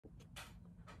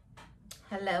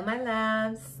Hello, my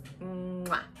loves.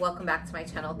 Mwah. Welcome back to my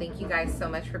channel. Thank you guys so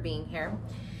much for being here.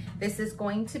 This is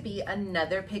going to be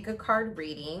another pick a card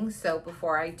reading. So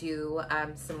before I do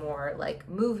some more like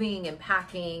moving and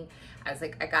packing, I was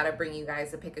like, I gotta bring you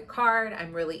guys a pick a card.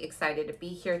 I'm really excited to be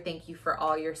here. Thank you for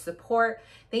all your support.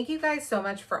 Thank you guys so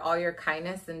much for all your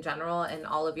kindness in general and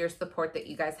all of your support that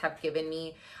you guys have given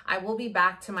me. I will be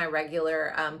back to my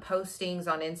regular postings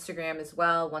on Instagram as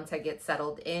well once I get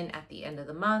settled in at the end of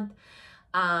the month.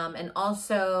 And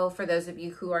also for those of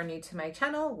you who are new to my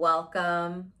channel,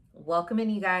 welcome in,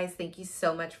 you guys. Thank you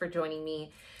so much for joining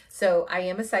me. So I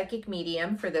am a psychic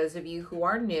medium. For those of you who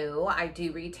are new, I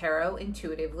do read tarot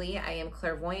intuitively. I am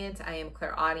clairvoyant, I am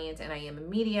clairaudient, and I am a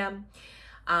medium.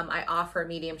 I offer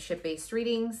mediumship-based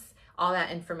readings. All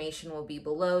that information will be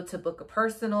below to book a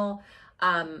personal.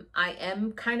 I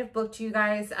am kind of booked, you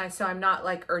guys, so I'm not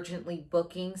like urgently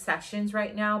booking sessions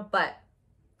right now, but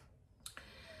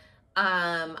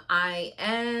I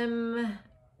am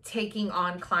taking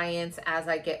on clients as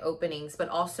I get openings, but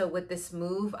also with this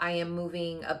move, I am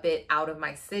moving a bit out of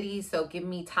my city. So give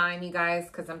me time, you guys,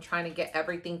 because I'm trying to get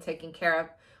everything taken care of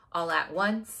all at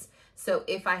once. So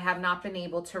if I have not been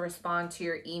able to respond to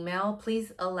your email,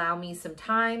 please allow me some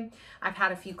time. I've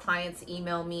had a few clients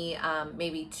email me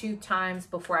maybe 2 times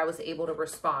before I was able to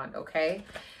respond, okay?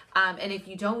 And if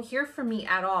you don't hear from me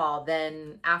at all,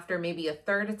 then after maybe a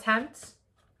 3rd attempt,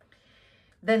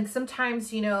 then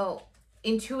sometimes, you know,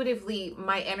 intuitively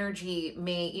my energy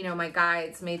may, you know, my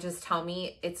guides may just tell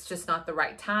me it's just not the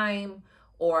right time,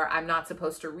 or I'm not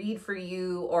supposed to read for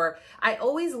you, or I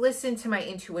always listen to my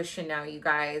intuition now, you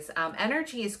guys.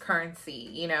 Energy is currency,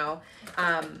 you know.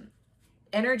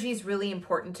 Energy is really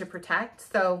important to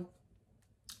protect. So,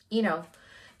 you know,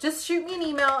 just shoot me an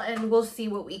email and we'll see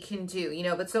what we can do, you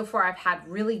know. But so far I've had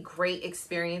really great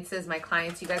experiences. My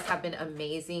clients, you guys have been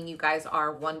amazing. You guys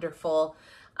are wonderful.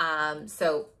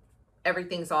 So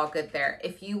everything's all good there.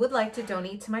 If you would like to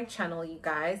donate to my channel, you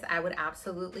guys, I would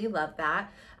absolutely love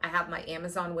that. I have my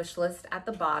Amazon wish list at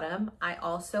the bottom. I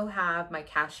also have my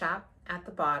Cash App at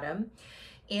the bottom.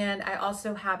 And I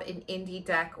also have an indie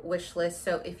deck wish list.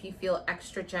 So if you feel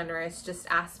extra generous, just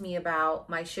ask me about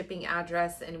my shipping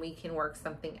address and we can work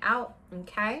something out,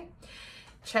 okay?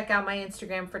 Check out my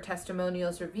Instagram for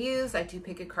testimonials, reviews. I do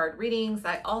pick a card readings.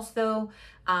 I also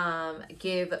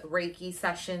give Reiki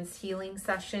sessions, healing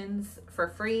sessions for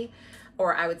free,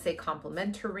 or I would say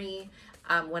complimentary.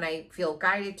 When I feel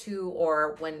guided to,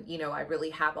 or when, you know, I really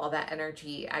have all that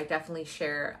energy, I definitely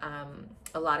share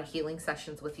a lot of healing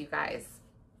sessions with you guys.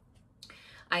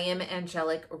 I am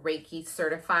angelic Reiki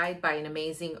certified by an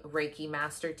amazing Reiki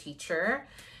master teacher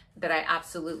that I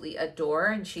absolutely adore,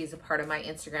 and she's a part of my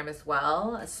Instagram as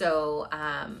well. So,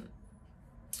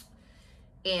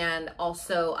 and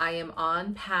also I am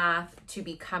on path to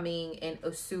becoming an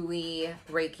Usui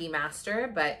Reiki master,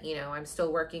 but you know, I'm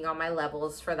still working on my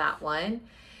levels for that one.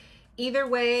 Either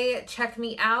way, check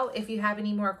me out. If you have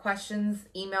any more questions,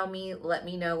 email me, let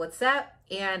me know what's up.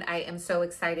 And I am so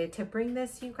excited to bring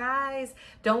this, you guys.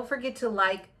 Don't forget to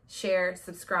like, share,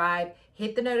 subscribe,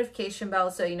 hit the notification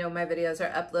bell so you know my videos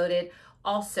are uploaded.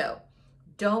 Also,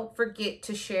 don't forget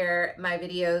to share my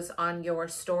videos on your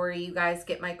story. You guys,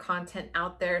 get my content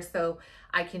out there so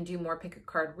I can do more pick a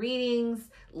card readings.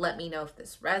 Let me know if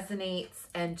this resonates,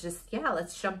 and just, yeah,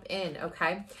 let's jump in,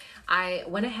 okay? I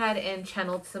went ahead and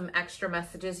channeled some extra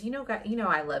messages. You know,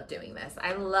 I love doing this.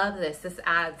 I love this. This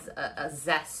adds a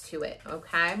zest to it,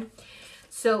 okay?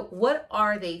 So what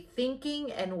are they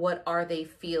thinking and what are they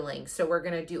feeling? So we're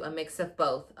going to do a mix of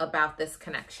both about this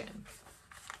connection.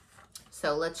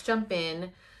 So let's jump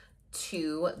in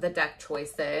to the deck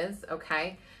choices,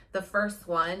 okay? The first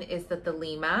one is the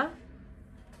Thelema.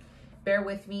 Bear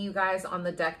with me, you guys, on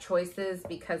the deck choices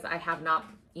because I have not,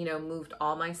 you know, moved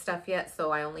all my stuff yet.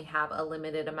 So I only have a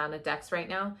limited amount of decks right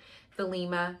now.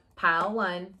 Thelema, pile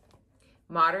 1.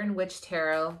 Modern Witch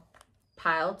Tarot,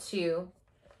 pile 2.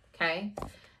 Okay,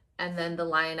 and then the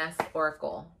Lioness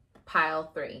Oracle,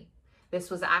 pile 3. This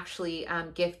was actually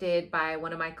gifted by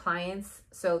one of my clients.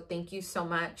 So thank you so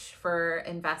much for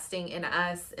investing in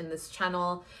us, in this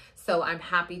channel. So I'm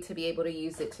happy to be able to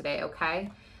use it today, okay?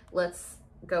 Let's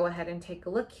go ahead and take a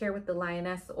look here with the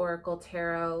Lioness Oracle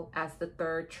Tarot as the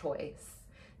 3rd choice.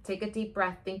 Take a deep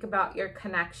breath, think about your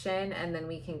connection, and then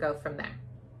we can go from there.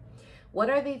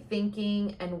 What are they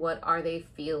thinking and what are they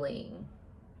feeling?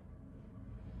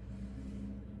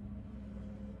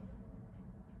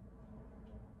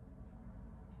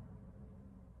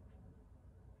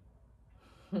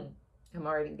 I'm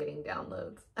already getting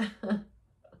downloads.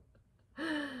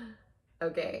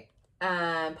 Okay.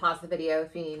 Pause the video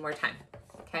if you need more time.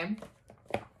 Okay.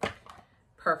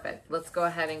 Perfect. let's go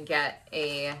ahead and get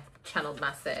a channeled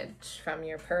message from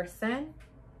your person.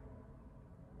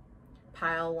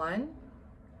 Pile 1,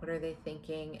 what are they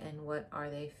thinking and what are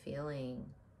they feeling?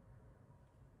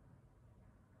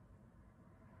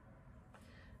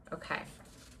 Okay.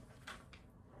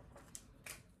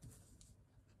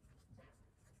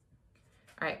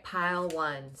 All right, pile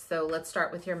 1. So let's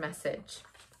start with your message.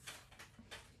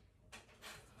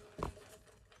 Give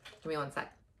me one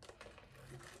sec.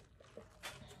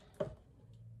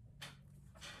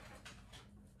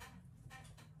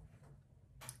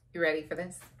 You ready for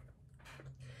this?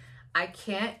 I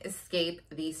can't escape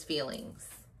these feelings.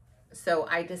 So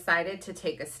I decided to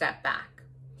take a step back.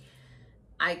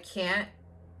 I can't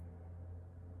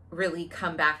really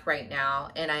come back right now,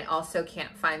 and I also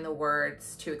can't find the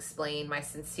words to explain my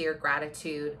sincere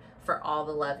gratitude for all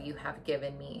the love you have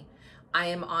given me. I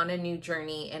am on a new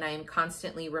journey, and I am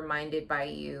constantly reminded by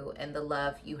you and the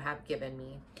love you have given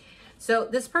me. So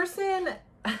this person,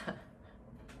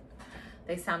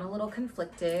 they sound a little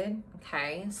conflicted,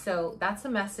 okay? So that's a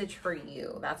message for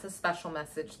you. That's a special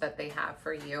message that they have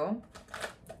for you.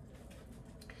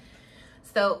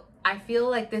 So I feel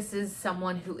like this is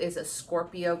someone who is a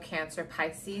Scorpio, Cancer,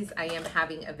 Pisces. I am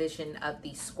having a vision of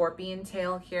the scorpion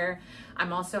tail here.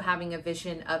 I'm also having a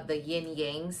vision of the yin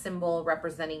yang symbol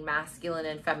representing masculine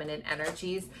and feminine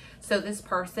energies. So this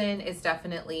person is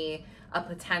definitely a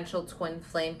potential twin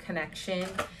flame connection.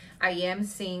 I am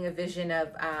seeing a vision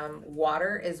of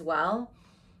water as well.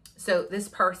 So this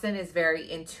person is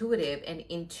very intuitive and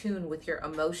in tune with your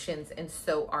emotions, and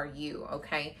so are you,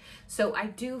 okay? So I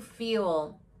do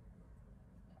feel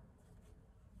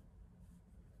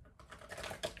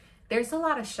there's a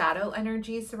lot of shadow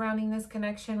energy surrounding this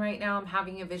connection right now. I'm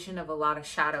having a vision of a lot of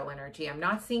shadow energy. I'm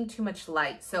not seeing too much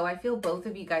light. So I feel both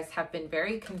of you guys have been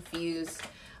very confused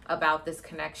about this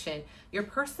connection. Your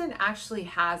person actually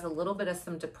has a little bit of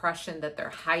some depression that they're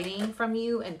hiding from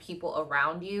you and people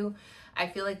around you. I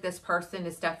feel like this person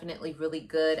is definitely really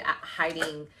good at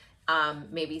hiding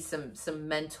maybe some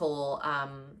mental,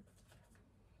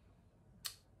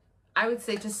 I would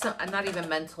say just some, not even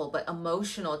mental, but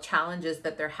emotional challenges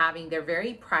that they're having. They're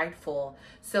very prideful.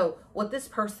 So what this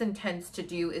person tends to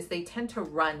do is they tend to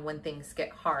run when things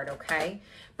get hard, okay?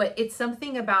 But it's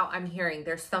something about, I'm hearing,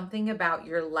 there's something about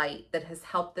your light that has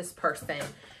helped this person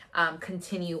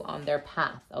continue on their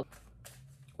path. Okay.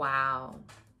 Wow.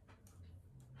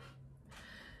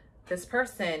 This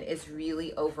person is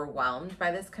really overwhelmed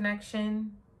by this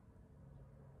connection.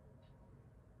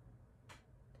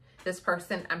 This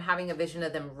person, I'm having a vision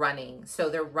of them running. So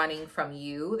they're running from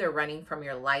you. They're running from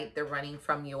your light. They're running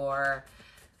from your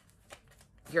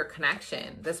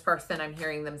connection. This person, I'm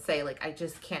hearing them say, like, I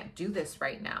just can't do this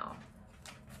right now.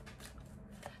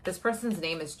 This person's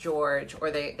name is George,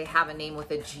 or they have a name with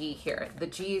a G here. The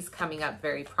G is coming up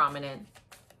very prominent.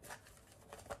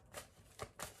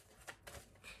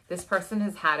 This person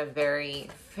has had a very,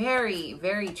 very,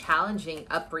 very challenging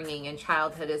upbringing in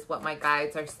childhood is what my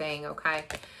guides are saying, okay?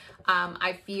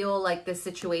 I feel like this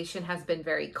situation has been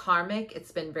very karmic.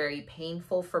 It's been very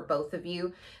painful for both of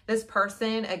you. This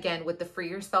person, again, with the free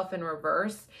yourself in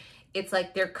reverse, it's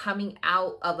like they're coming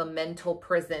out of a mental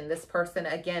prison. This person,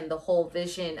 again, the whole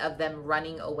vision of them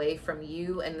running away from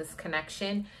you and this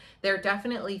connection, they're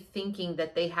definitely thinking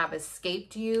that they have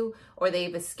escaped you or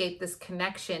they've escaped this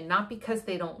connection, not because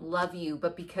they don't love you,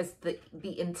 but because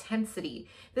the intensity.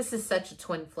 This is such a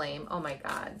twin flame. Oh my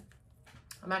God.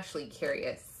 I'm actually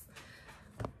curious.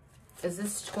 Is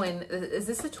this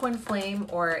a twin flame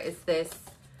or is this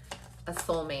a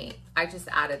soulmate? I just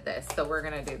added this, so we're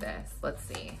gonna do this. Let's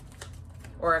see.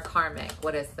 Or a karmic,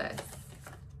 what is this?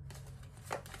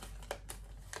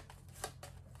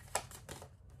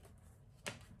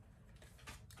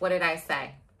 What did I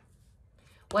say?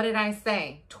 What did I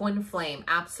say? Twin flame,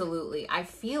 absolutely. I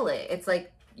feel it. It's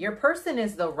like your person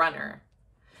is the runner.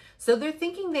 So they're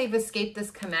thinking they've escaped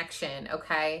this connection,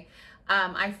 okay?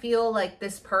 I feel like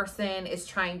this person is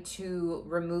trying to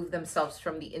remove themselves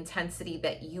from the intensity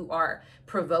that you are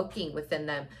provoking within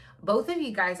them. Both of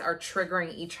you guys are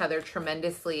triggering each other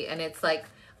tremendously, and it's like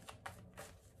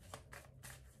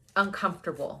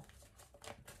uncomfortable.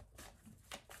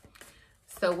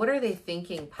 So what are they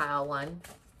thinking, pile one?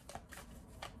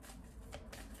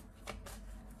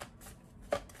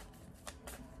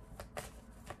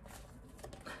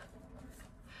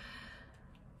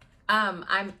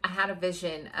 I had a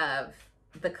vision of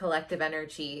the collective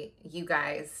energy. You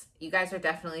guys are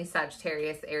definitely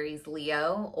Sagittarius, Aries,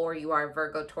 Leo, or you are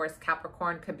Virgo, Taurus,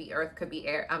 Capricorn, could be earth, could be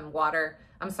air, water.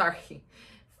 I'm sorry,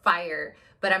 fire.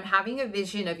 But I'm having a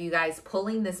vision of you guys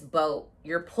pulling this boat.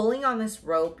 You're pulling on this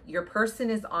rope. Your person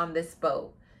is on this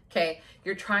boat. Okay,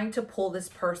 you're trying to pull this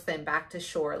person back to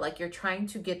shore. Like you're trying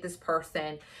to get this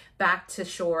person back to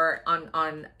shore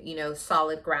on you know,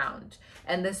 solid ground.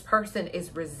 And this person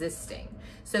is resisting.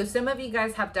 So some of you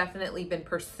guys have definitely been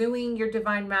pursuing your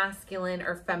divine masculine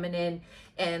or feminine.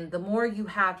 And the more you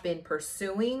have been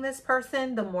pursuing this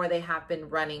person, the more they have been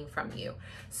running from you.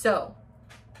 So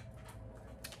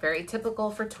very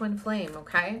typical for twin flame,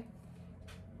 okay?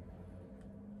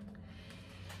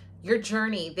 Your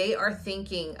journey, they are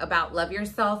thinking about love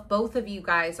yourself. Both of you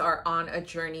guys are on a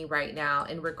journey right now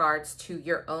in regards to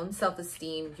your own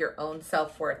self-esteem, your own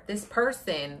self-worth. This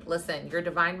person, listen, your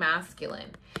divine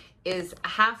masculine is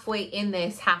halfway in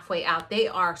this, halfway out. They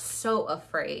are so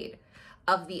afraid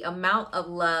of the amount of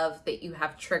love that you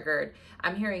have triggered.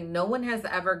 I'm hearing no one has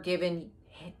ever given,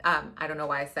 I don't know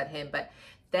why I said him, but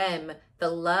them, the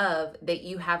love that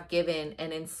you have given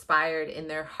and inspired in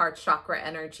their heart chakra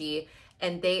energy.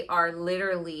 And they are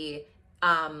literally,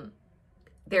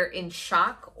 they're in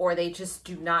shock, or they just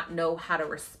do not know how to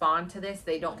respond to this.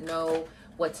 They don't know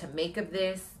what to make of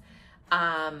this.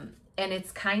 And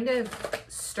it's kind of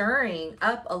stirring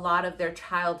up a lot of their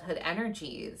childhood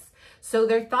energies. So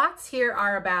their thoughts here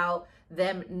are about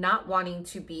them not wanting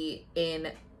to be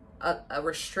in a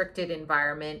restricted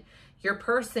environment. Your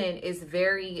person is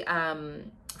very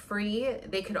free.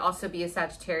 They could also be a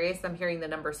Sagittarius. I'm hearing the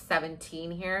number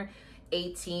 17 here.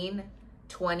 18,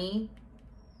 20,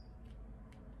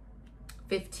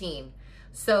 15.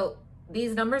 So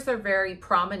these numbers are very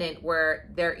prominent where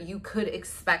you could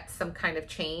expect some kind of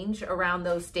change around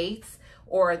those dates,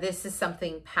 or this is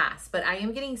something past. But I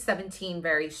am getting 17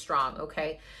 very strong,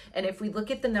 okay? And if we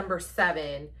look at the number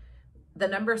 7, the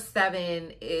number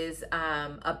 7 is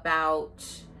about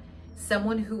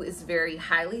someone who is very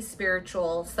highly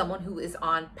spiritual, someone who is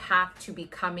on path to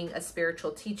becoming a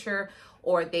spiritual teacher,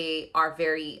 or they are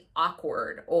very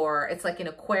awkward, or it's like an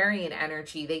Aquarian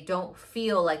energy. They don't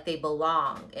feel like they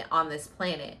belong on this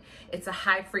planet. It's a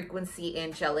high frequency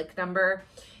angelic number.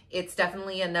 It's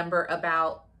definitely a number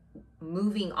about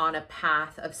moving on a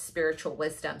path of spiritual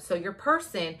wisdom. So your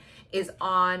person is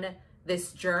on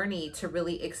this journey to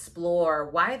really explore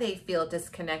why they feel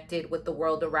disconnected with the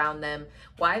world around them,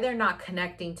 why they're not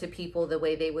connecting to people the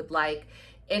way they would like.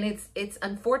 And it's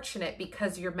unfortunate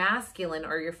because your masculine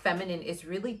or your feminine is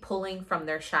really pulling from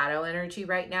their shadow energy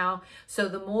right now. So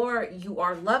the more you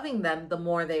are loving them, the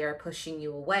more they are pushing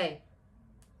you away.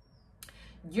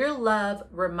 Your love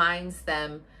reminds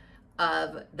them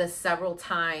of the several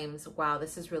times, wow,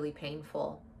 this is really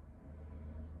painful.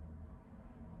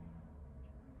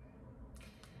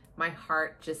 My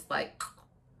heart just like,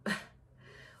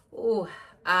 ooh,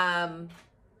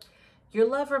 your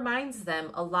love reminds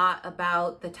them a lot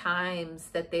about the times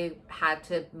that they had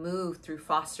to move through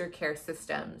foster care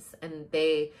systems, and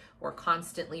they were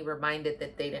constantly reminded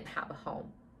that they didn't have a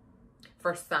home.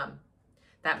 For some,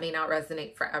 that may not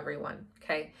resonate for everyone,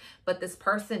 okay? But this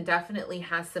person definitely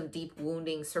has some deep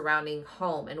wounding surrounding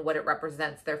home and what it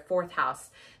represents, their 4th house,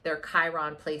 their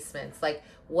Chiron placements. Like,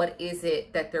 what is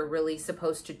it that they're really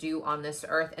supposed to do on this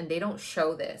earth? And they don't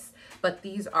show this, but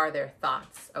these are their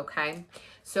thoughts, okay?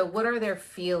 So what are their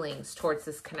feelings towards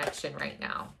this connection right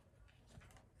now?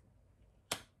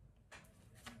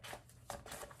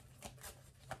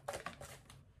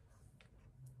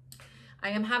 I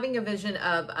am having a vision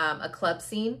of a club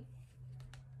scene.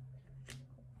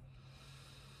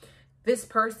 This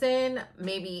person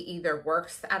maybe either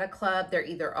works at a club, they're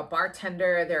either a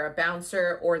bartender, they're a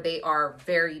bouncer, or they are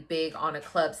very big on a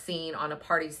club scene, on a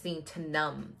party scene to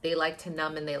numb. They like to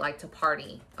numb and they like to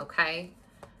party, okay?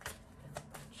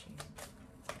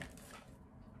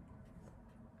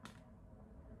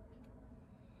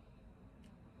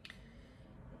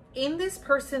 In this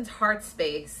person's heart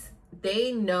space,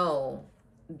 they know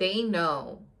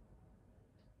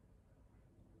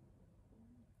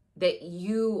that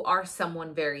you are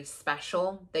someone very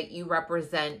special, that you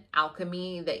represent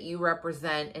alchemy, that you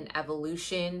represent an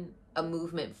evolution, a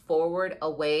movement forward,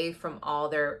 away from all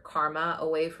their karma,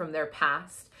 away from their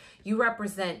past. You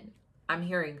represent, I'm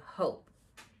hearing, hope.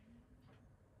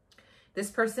 This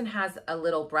person has a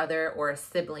little brother or a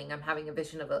sibling. I'm having a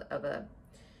vision of a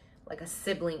like a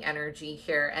sibling energy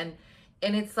here. And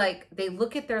it's like they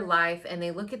look at their life and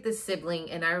they look at this sibling,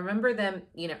 and I remember them,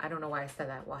 you know, I don't know why I said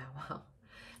that. Wow.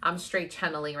 I'm straight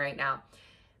channeling right now.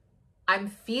 I'm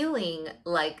feeling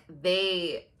like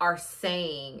they are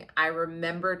saying, I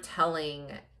remember telling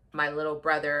my little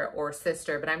brother or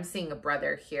sister, but I'm seeing a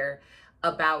brother here,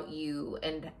 about you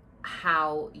and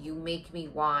how you make me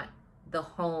want the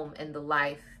home and the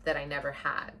life that I never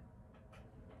had.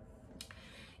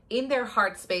 in their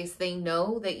heart space, they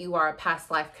know that you are a past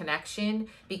life connection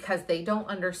because they don't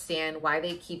understand why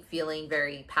they keep feeling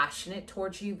very passionate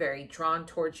towards you, very drawn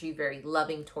towards you, very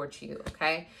loving towards you,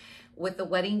 okay? With the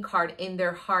wedding card in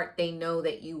their heart, they know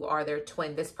that you are their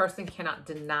twin. This person cannot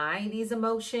deny these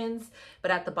emotions,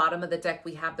 but at the bottom of the deck,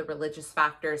 we have the religious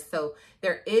factors. So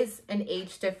there is an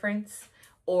age difference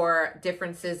or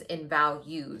differences in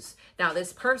values. Now,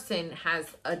 this person has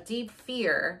a deep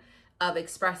fear of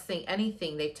expressing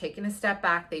anything. They've taken a step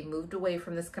back. They've moved away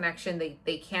from this connection.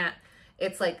 They can't,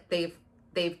 it's like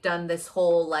they've done this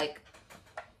whole like,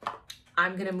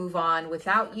 I'm going to move on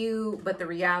without you. But the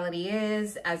reality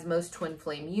is, as most twin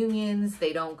flame unions,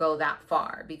 they don't go that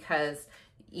far because,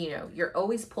 you know, you're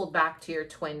always pulled back to your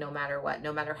twin no matter what,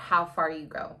 no matter how far you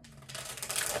go.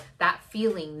 That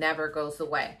feeling never goes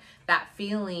away. That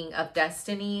feeling of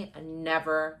destiny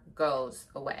never goes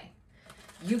away.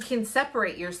 You can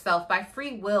separate yourself by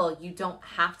free will. You don't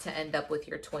have to end up with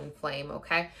your twin flame,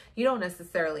 okay? You don't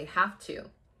necessarily have to.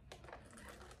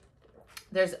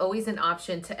 There's always an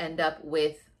option to end up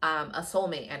with a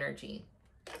soulmate energy.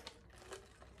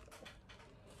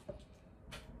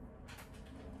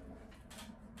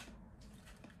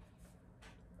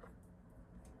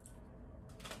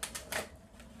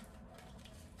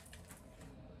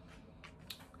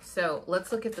 So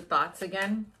let's look at the thoughts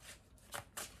again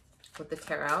with the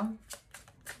tarot.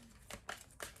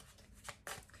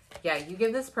 Yeah, you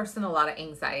give this person a lot of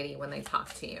anxiety when they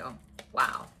talk to you.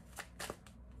 Wow.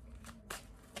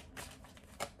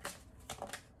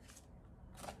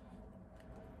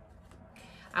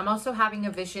 I'm also having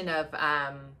a vision of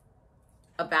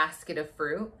a basket of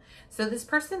fruit. So this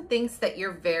person thinks that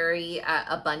you're very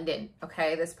abundant,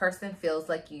 okay? This person feels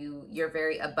like you're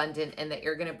very abundant and that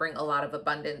you're going to bring a lot of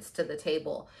abundance to the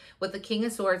table. With the King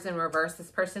of Swords in reverse,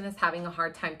 this person is having a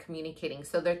hard time communicating.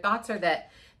 So their thoughts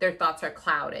are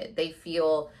clouded. They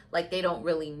feel like they don't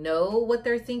really know what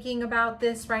they're thinking about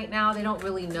this right now. They don't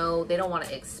really know. They don't want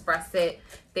to express it.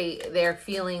 They're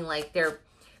feeling like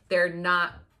they're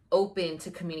not open to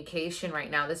communication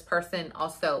right now. This person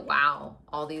also, wow,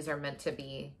 all these are meant to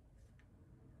be.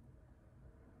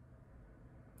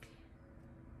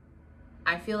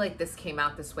 I feel like this came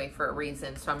out this way for a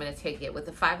reason, so I'm going to take it. With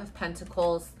the Five of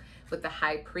Pentacles, with the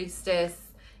High Priestess,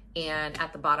 and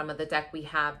at the bottom of the deck, we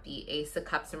have the Ace of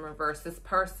Cups in reverse. This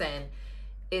person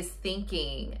is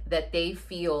thinking that they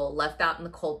feel left out in the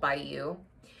cold by you.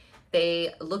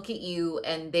 They look at you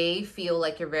and they feel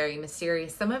like you're very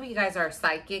mysterious. Some of you guys are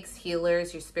psychics,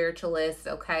 healers, you're spiritualists,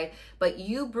 okay? But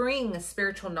you bring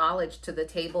spiritual knowledge to the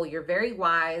table. You're very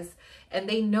wise and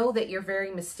they know that you're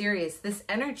very mysterious. This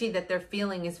energy that they're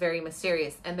feeling is very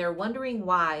mysterious and they're wondering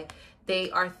why. They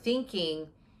are thinking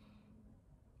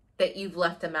that you've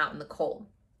left them out in the cold.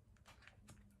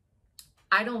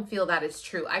 I don't feel that is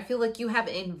true. I feel like you have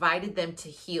invited them to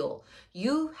heal.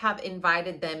 You have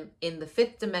invited them in the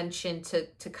fifth dimension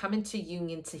to come into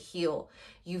union to heal.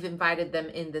 You've invited them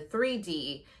in the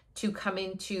 3D to come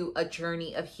into a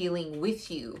journey of healing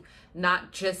with you,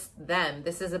 not just them.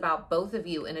 This is about both of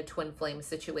you in a twin flame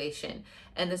situation.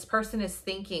 And this person is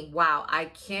thinking, wow, I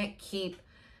can't keep,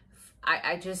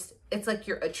 it's like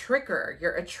you're a trigger.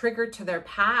 You're a trigger to their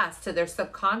past, to their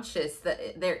subconscious,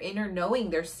 their inner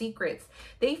knowing, their secrets.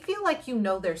 They feel like you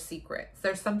know their secrets.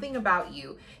 There's something about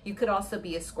you. You could also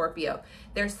be a Scorpio.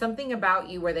 There's something about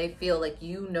you where they feel like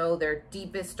you know their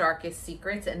deepest, darkest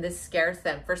secrets, and this scares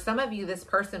them. For some of you, this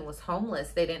person was homeless.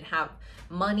 They didn't have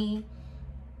money.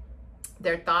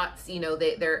 Their thoughts, you know,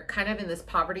 they're kind of in this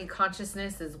poverty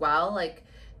consciousness as well. Like,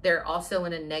 they're also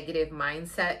in a negative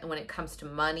mindset when it comes to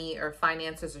money or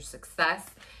finances or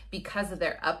success because of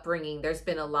their upbringing. There's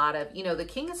been a lot of, you know, the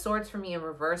King of Swords for me in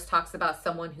reverse talks about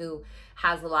someone who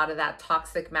has a lot of that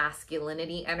toxic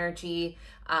masculinity energy,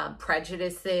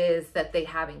 prejudices that they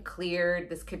haven't cleared.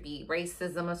 This could be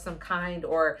racism of some kind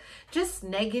or just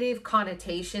negative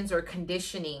connotations or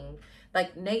conditioning,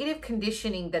 like negative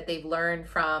conditioning that they've learned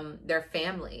from their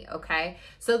family, okay?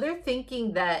 So they're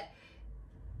thinking that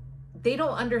they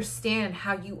don't understand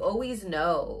how you always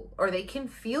know, or they can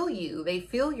feel you. They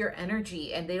feel your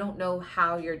energy and they don't know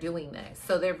how you're doing this.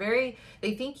 So they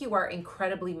think you are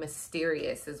incredibly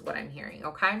mysterious is what I'm hearing,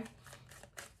 okay?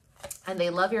 And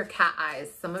they love your cat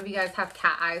eyes. Some of you guys have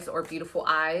cat eyes or beautiful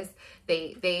eyes.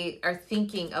 They are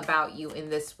thinking about you in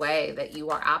this way, that you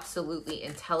are absolutely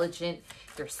intelligent,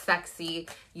 you're sexy,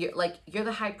 you're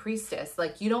the high priestess.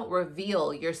 Like, you don't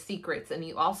reveal your secrets, and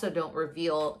you also don't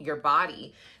reveal your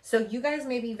body. So you guys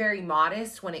may be very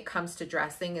modest when it comes to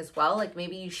dressing as well. Like,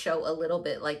 maybe you show a little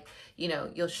bit, like, you know,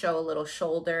 you'll show a little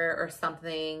shoulder or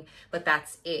something, but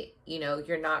that's it. You know,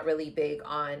 you're not really big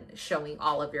on showing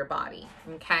all of your body.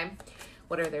 Okay.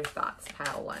 What are their thoughts?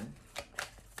 Pile 1.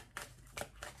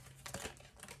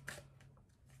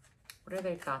 What are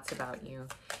their thoughts about you?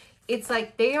 It's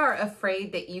like they are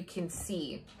afraid that you can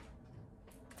see.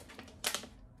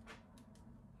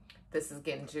 This is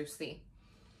getting juicy.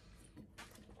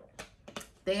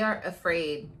 They are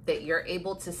afraid that you're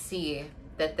able to see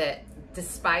that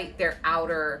despite their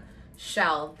outer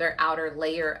shell, their outer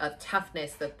layer of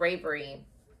toughness, the bravery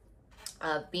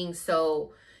of being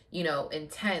so, you know,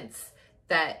 intense,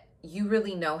 that you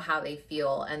really know how they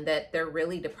feel and that they're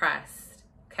really depressed.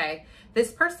 Okay.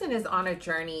 This person is on a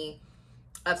journey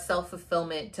of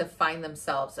self-fulfillment to find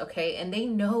themselves. Okay. And they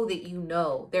know that, you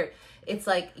know, it's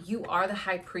like you are the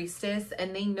high priestess,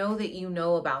 and they know that you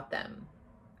know about them.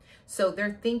 So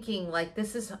they're thinking like,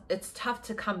 it's tough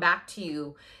to come back to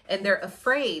you, and they're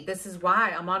afraid. This is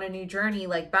why I'm on a new journey.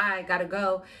 Like, bye, I gotta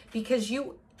go, because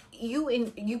you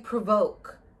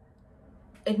provoke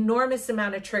enormous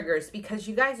amount of triggers, because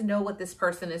you guys know what this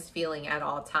person is feeling at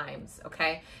all times.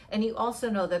 Okay. And you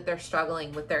also know that they're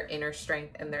struggling with their inner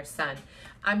strength and their sun.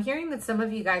 I'm hearing that some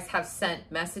of you guys have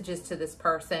sent messages to this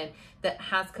person that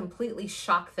has completely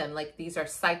shocked them. Like, these are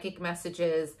psychic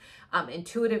messages,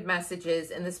 intuitive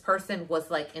messages, and this person was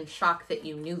like in shock that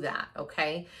you knew that.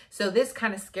 Okay. So this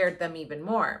kind of scared them even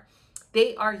more.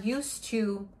 They are used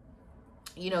to,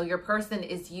 you know, your person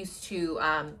is used to,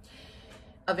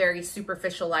 a very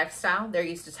superficial lifestyle. They're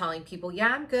used to telling people, yeah,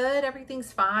 I'm good,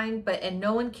 everything's fine, and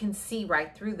no one can see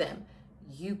right through them.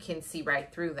 You can see right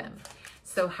through them.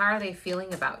 So how are they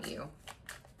feeling about you?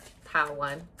 Pile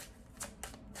 1.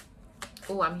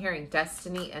 Oh, I'm hearing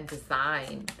destiny and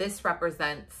design. This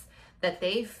represents that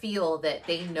they feel that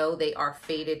they know they are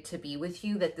fated to be with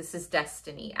you, that this is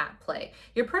destiny at play.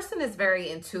 Your person is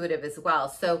very intuitive as well.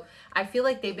 So I feel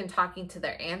like they've been talking to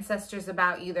their ancestors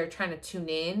about you. They're trying to tune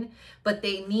in, but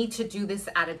they need to do this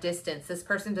at a distance. This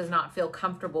person does not feel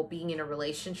comfortable being in a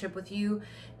relationship with you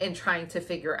and trying to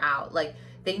figure out, like,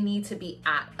 they need to be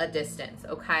at a distance.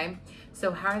 Okay.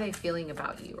 So how are they feeling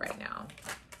about you right now?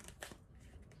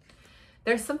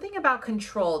 There's something about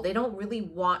control. They don't really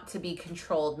want to be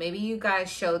controlled. Maybe you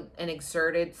guys showed and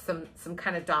exerted some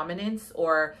kind of dominance,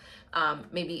 or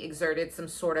maybe exerted some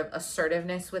sort of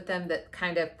assertiveness with them that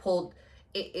kind of pulled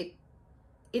it.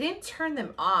 It didn't turn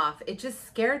them off. It just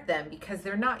scared them, because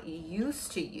they're not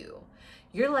used to you.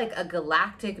 You're like a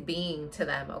galactic being to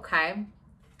them. Okay.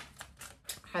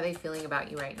 How are they feeling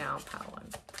about you right now, Pile 1?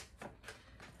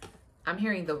 I'm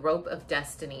hearing the rope of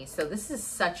destiny. So this is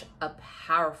such a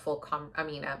powerful,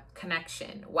 a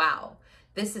connection. Wow.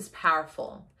 This is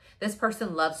powerful. This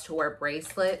person loves to wear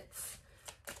bracelets.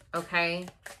 Okay.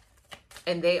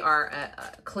 And they are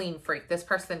a clean freak. This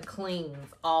person cleans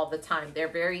all the time. They're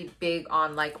very big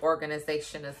on like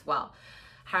organization as well.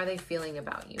 How are they feeling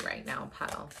about you right now,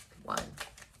 Pile 1?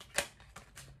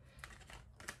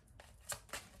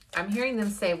 I'm hearing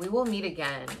them say, we will meet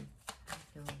again.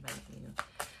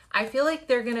 I feel like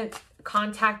they're going to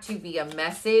contact you via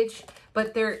message,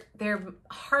 but their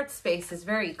heart space is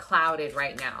very clouded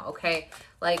right now. Okay.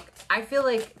 Like, I feel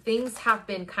like things have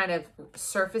been kind of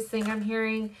surfacing. I'm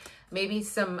hearing maybe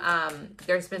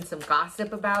there's been some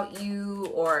gossip about you,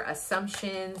 or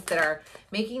assumptions that are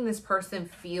making this person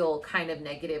feel kind of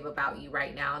negative about you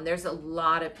right now. And there's a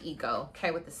lot of ego,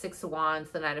 okay, with the 6 of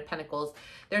Wands, the 9 of Pentacles.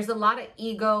 There's a lot of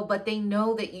ego, but they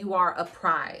know that you are a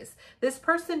prize. This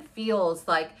person feels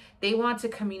like they want to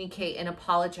communicate and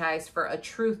apologize for a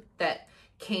truth that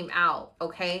came out,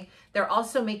 okay? They're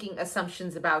also making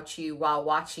assumptions about you while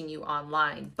watching you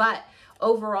online. But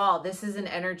overall, this is an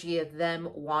energy of them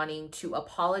wanting to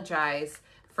apologize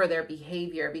for their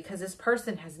behavior, because this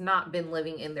person has not been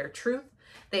living in their truth.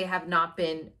 They have not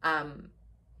been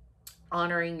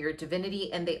honoring your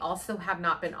divinity, and they also have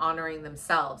not been honoring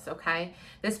themselves, okay?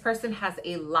 This person has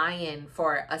a lion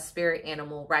for a spirit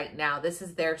animal right now. This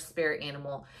is their spirit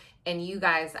animal. And you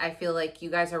guys, I feel like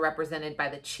you guys are represented by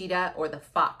the cheetah or the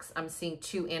fox. I'm seeing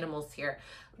 2 animals here.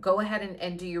 Go ahead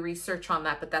and do your research on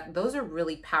that, but those are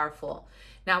really powerful.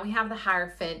 Now we have the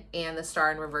Hierophant and the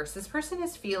Star in reverse. This person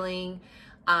is feeling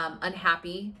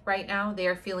unhappy right now. They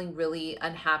are feeling really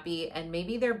unhappy, and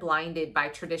maybe they're blinded by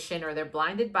tradition, or they're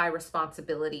blinded by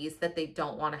responsibilities that they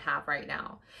don't want to have right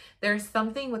now. There's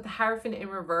something with the Hierophant in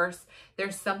reverse.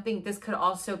 There's something, this could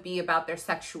also be about their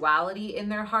sexuality in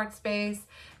their heart space.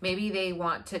 Maybe they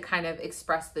want to kind of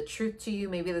express the truth to you.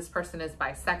 Maybe this person is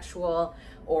bisexual,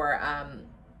 or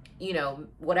you know,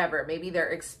 whatever. Maybe they're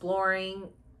exploring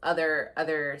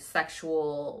other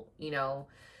sexual, you know,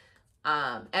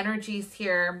 energies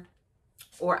here,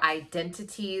 or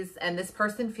identities, and this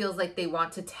person feels like they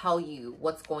want to tell you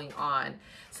what's going on.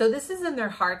 So this is in their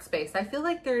heart space. I feel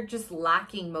like they're just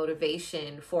lacking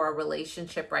motivation for a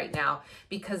relationship right now,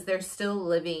 because they're still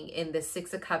living in the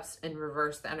Six of Cups in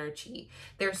reversed energy.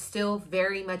 They're still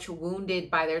very much wounded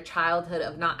by their childhood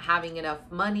of not having enough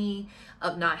money,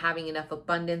 of not having enough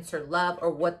abundance or love,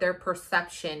 or what their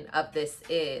perception of this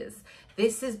is.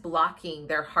 This is blocking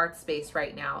their heart space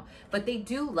right now, but they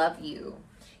do love you.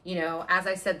 You know, as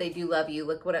I said, they do love you.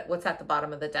 Look what's at the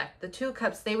bottom of the deck. The Two of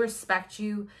Cups, they respect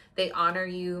you. They honor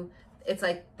you. It's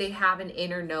like they have an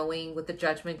inner knowing with the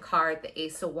Judgment card, the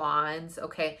Ace of Wands,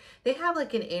 okay? They have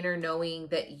like an inner knowing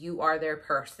that you are their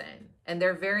person, and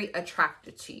they're very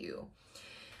attracted to you.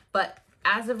 But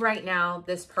as of right now,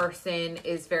 this person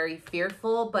is very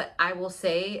fearful, but I will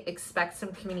say expect some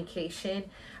communication.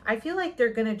 I feel like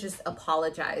they're going to just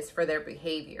apologize for their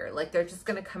behavior. Like they're just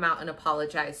going to come out and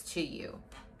apologize to you.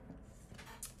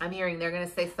 I'm hearing they're going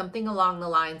to say something along the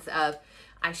lines of,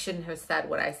 I shouldn't have said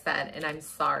what I said, and I'm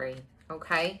sorry.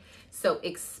 Okay? So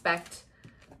expect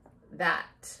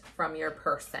that from your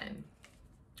person.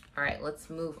 All right, let's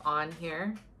move on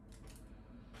here.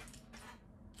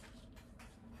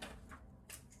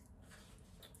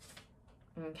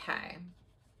 Okay.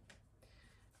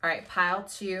 All right, pile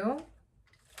 2.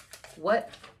 What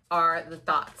are the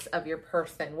thoughts of your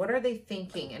person? What are they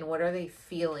thinking and what are they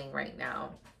feeling right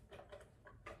now?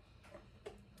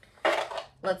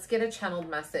 Let's get a channeled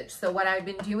message. So what I've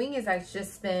been doing is I've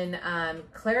just been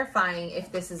clarifying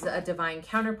if this is a divine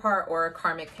counterpart or a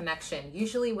karmic connection.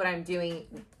 Usually what I'm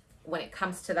doing when it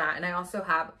comes to that, and I also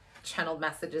have channeled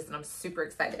messages and I'm super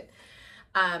excited.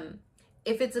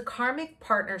 If it's a karmic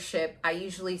partnership, I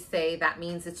usually say that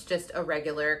means it's just a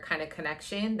regular kind of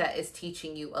connection that is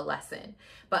teaching you a lesson.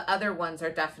 But other ones are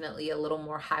definitely a little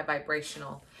more high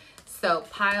vibrational. So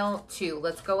pile 2,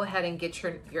 let's go ahead and get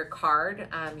your card,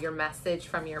 your message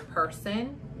from your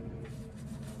person.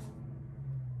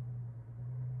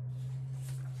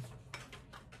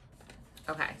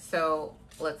 Okay, so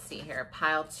let's see here.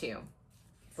 Pile 2.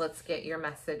 Let's get your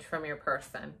message from your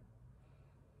person.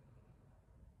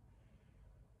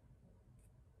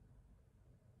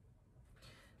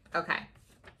 Okay.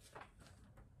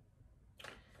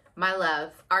 My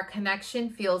love, our connection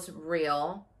feels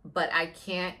real, but I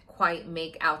can't quite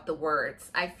make out the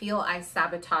words. I feel I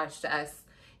sabotaged us.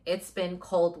 It's been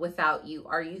cold without you.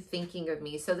 Are you thinking of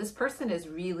me? So this person is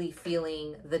really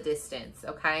feeling the distance,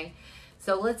 okay?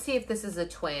 So let's see if this is a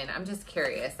twin. I'm just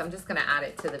curious. I'm just going to add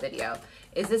it to the video.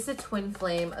 Is this a twin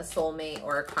flame, a soulmate,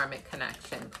 or a karmic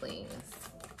connection, please?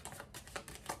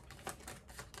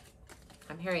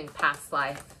 I'm hearing past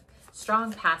life.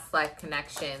 Strong past life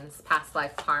connections, past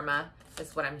life karma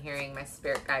is what I'm hearing my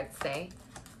spirit guides say.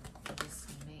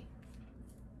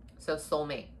 So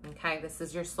soulmate, okay? This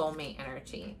is your soulmate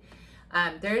energy.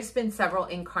 There's been several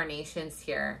incarnations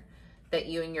here that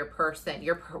you and your person,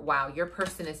 your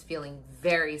person is feeling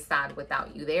very sad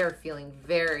without you. They are feeling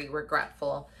very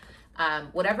regretful.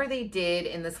 Whatever they did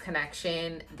in this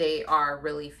connection, they are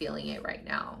really feeling it right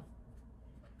now.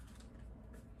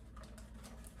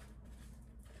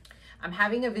 I'm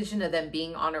having a vision of them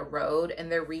being on a road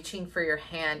and they're reaching for your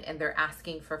hand and they're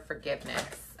asking for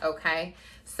forgiveness, okay?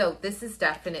 So this is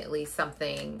definitely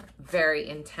something very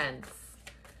intense.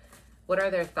 What are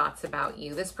their thoughts about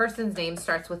you? This person's name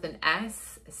starts with an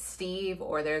S, Steve,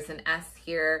 or there's an S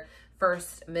here,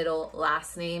 first, middle,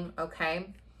 last name, okay?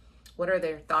 What are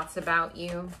their thoughts about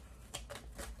you?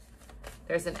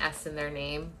 There's an S in their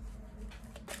name.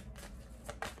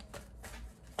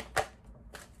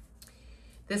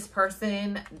 This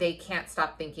person, they can't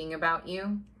stop thinking about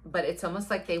you, but it's almost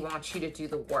like they want you to do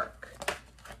the work.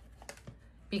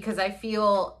 Because I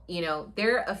feel, you know,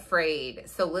 they're afraid.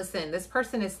 So listen, this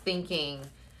person is thinking,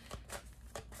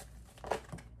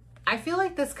 I feel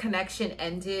like this connection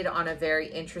ended on a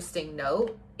very interesting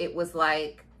note. It was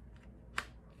like,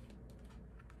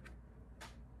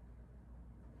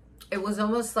 it was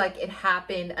almost like it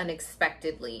happened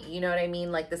unexpectedly. You know what I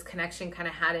mean? Like this connection kind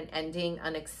of had an ending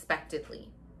unexpectedly.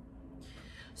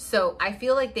 So I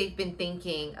feel like they've been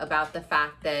thinking about the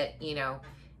fact that, you know,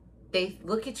 they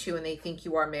look at you and they think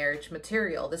you are marriage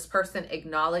material. This person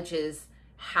acknowledges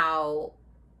how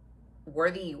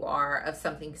worthy you are of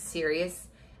something serious,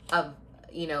 of,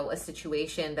 you know, a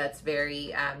situation that's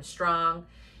very strong,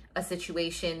 a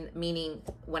situation, meaning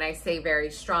when I say very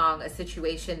strong, a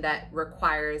situation that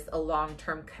requires a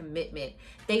long-term commitment.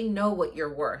 They know what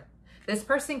you're worth. This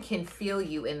person can feel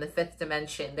you in the fifth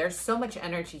dimension. There's so much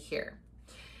energy here.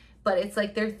 But it's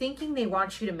like they're thinking they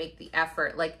want you to make the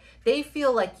effort. Like they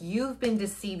feel like you've been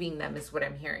deceiving them is what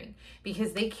I'm hearing.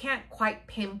 Because they can't quite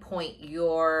pinpoint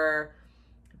your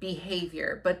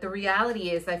behavior. But the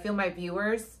reality is, I feel my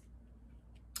viewers,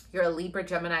 you're a Libra,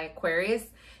 Gemini, Aquarius,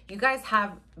 you guys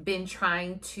have been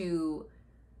trying to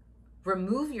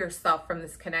remove yourself from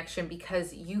this connection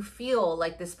because you feel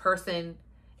like this person,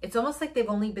 it's almost like they've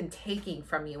only been taking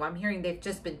from you. I'm hearing they've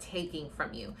just been taking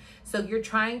from you. So you're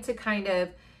trying to kind of,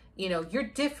 you know, you're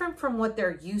different from what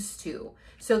they're used to.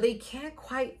 So they can't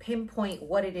quite pinpoint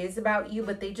what it is about you,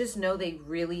 but they just know they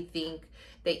really think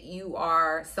that you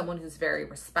are someone who's very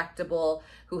respectable,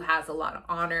 who has a lot of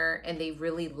honor, and they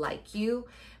really like you.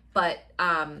 But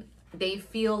they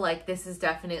feel like this is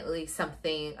definitely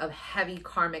something of heavy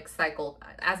karmic cycle.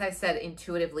 As I said,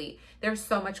 intuitively, there's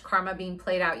so much karma being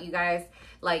played out, you guys.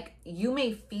 Like, you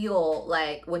may feel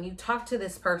like when you talk to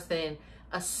this person,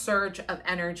 a surge of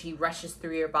energy rushes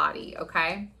through your body,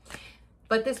 okay?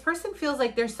 But this person feels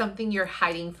like there's something you're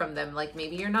hiding from them. Like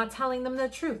maybe you're not telling them the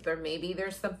truth, or maybe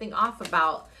there's something off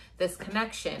about this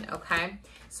connection, okay?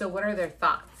 So what are their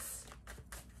thoughts?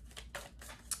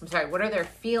 I'm sorry, what are their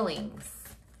feelings?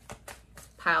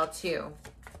 Pile 2.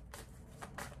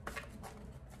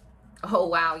 Oh,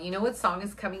 wow. You know what song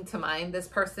is coming to mind? This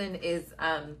person is,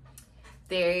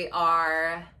 they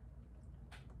are,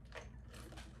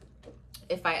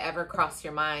 If I Ever Cross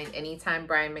Your Mind, anytime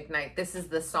Brian McKnight, this is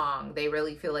the song. They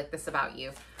really feel like this about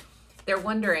you. They're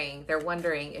wondering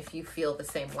if you feel the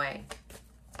same way.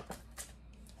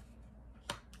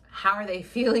 How are they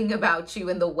feeling about you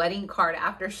in the wedding card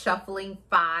after shuffling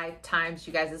 5 times?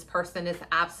 You guys, this person is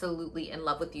absolutely in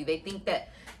love with you. They think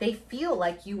that they feel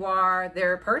like you are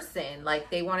their person, like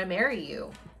they want to marry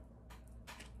you.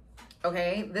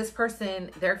 Okay, this person,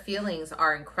 their feelings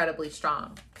are incredibly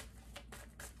strong.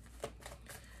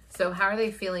 So how are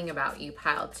they feeling about you,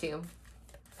 pile 2?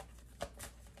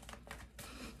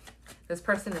 This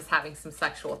person is having some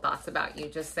sexual thoughts about you,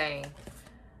 just saying.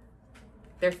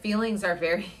 Their feelings are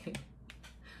very,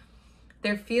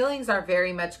 their feelings are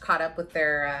very much caught up with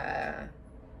their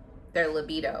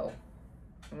libido.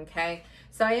 Okay,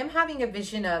 so I am having a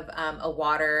vision of a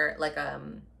water, like I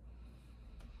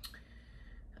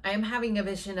am having a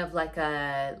vision of like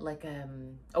a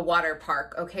water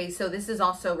park. Okay, so this is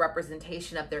also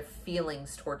representation of their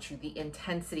feelings towards you, the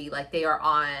intensity, like they are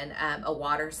on a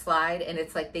water slide, and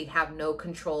it's like they have no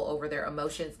control over their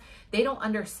emotions. They don't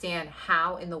understand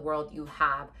how in the world you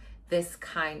have this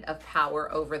kind of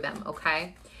power over them.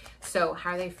 Okay, so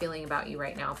how are they feeling about you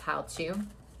right now, pile 2?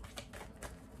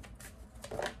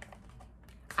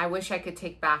 I wish I could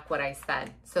take back what I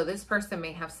said. So this person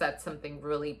may have said something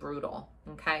really brutal,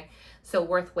 okay? So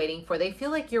worth waiting for. They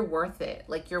feel like you're worth it,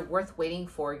 like you're worth waiting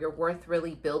for, you're worth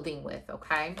really building with,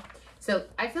 okay? So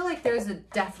I feel like there's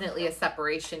definitely a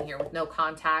separation here with no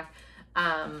contact.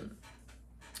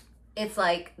 It's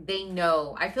like they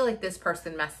know. I feel like this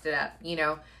person messed it up, you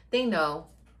know? They know.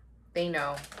 They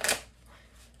know.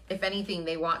 If anything,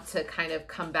 they want to kind of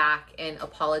come back and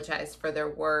apologize for their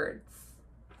words.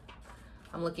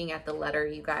 I'm looking at the letter,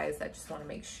 you guys. I just want to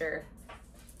make sure.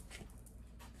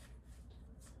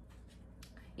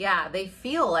 Yeah, they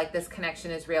feel like this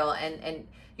connection is real. And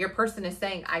your person is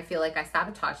saying, I feel like I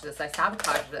sabotaged this. I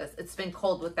sabotaged this. It's been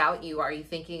cold without you. Are you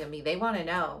thinking of me? They want to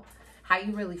know how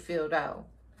you really feel, though.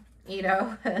 You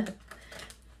know?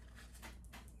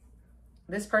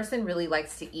 This person really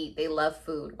likes to eat. They love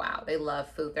food. Wow, they love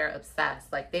food. They're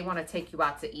obsessed. Like, they want to take you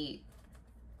out to eat.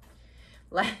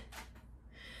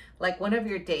 Like one of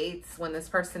your dates, when this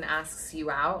person asks you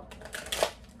out,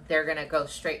 they're going to go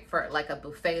straight for like a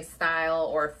buffet style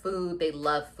or food. They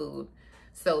love food.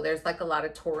 So there's like a lot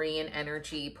of Taurian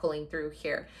energy pulling through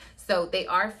here. So they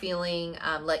are feeling,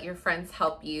 let your friends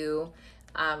help you,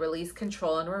 release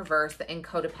control and reverse, and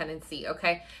codependency.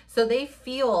 Okay. So they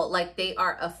feel like they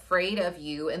are afraid of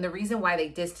you. And the reason why they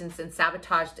distanced and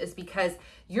sabotaged is because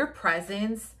your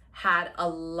presence had a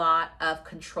lot of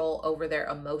control over their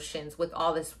emotions. With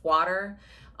all this water,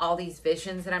 all these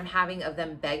visions that I'm having of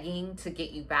them begging to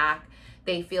get you back,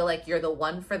 they feel like you're the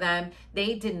one for them.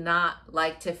 They did not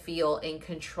like to feel in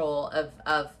control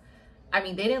of I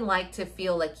mean, they didn't like to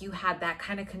feel like you had that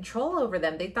kind of control over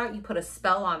them. They thought you put a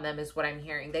spell on them, is what I'm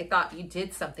hearing. They thought you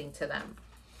did something to them.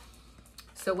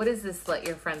 So what is this? Let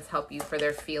your friends help you for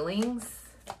their feelings.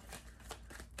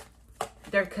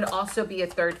 There could also be a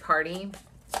third party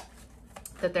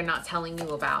that they're not telling you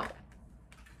about.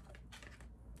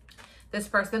 This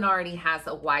person already has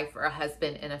a wife or a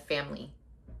husband and a family.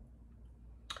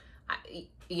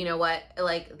 You know what?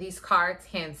 Like these cards,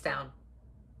 hands down.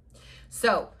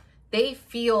 So they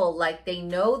feel like they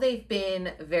know they've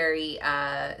been very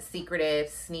secretive,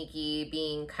 sneaky,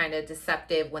 being kind of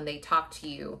deceptive when they talk to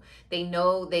you. They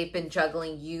know they've been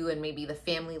juggling you and maybe the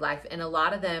family life. And a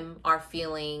lot of them are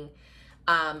feeling,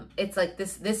 it's like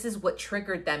this is what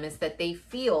triggered them, is that they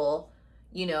feel,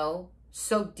 you know,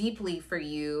 so deeply for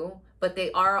you, but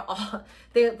they've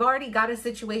already got a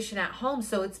situation at home.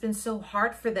 So it's been so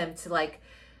hard for them to like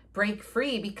break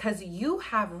free, because you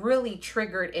have really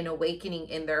triggered an awakening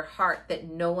in their heart that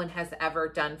no one has ever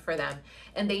done for them.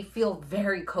 And they feel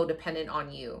very codependent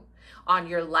on you, on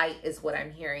your light is what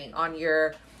I'm hearing, on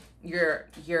your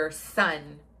sun.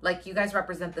 Like you guys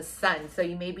represent the sun. So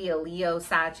you may be a Leo,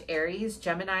 Sag, Aries.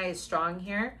 Gemini is strong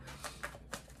here.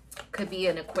 Could be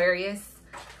an Aquarius.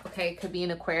 Okay, could be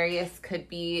an Aquarius, could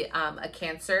be a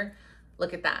Cancer.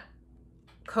 Look at that.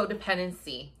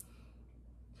 Codependency.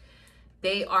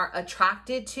 They are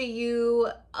attracted to you.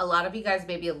 A lot of you guys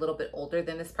may be a little bit older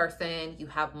than this person. You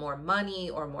have more money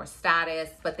or more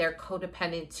status, but they're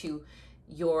codependent to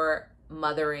your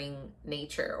mothering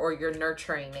nature or your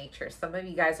nurturing nature. Some of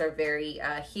you guys are very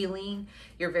healing.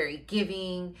 You're very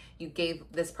giving. You gave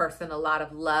this person a lot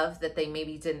of love that they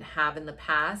maybe didn't have in the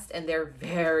past, and they're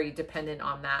very dependent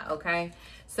on that, okay?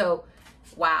 So,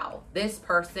 wow, this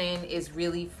person is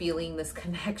really feeling this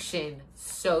connection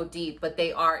so deep, but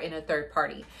they are in a third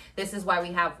party. This is why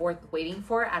we have worth waiting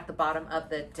for at the bottom of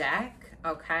the deck,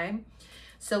 okay?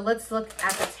 So let's look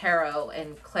at the tarot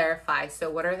and clarify. So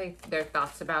what are their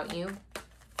thoughts about you?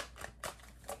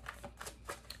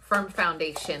 Firm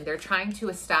foundation. They're trying to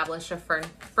establish a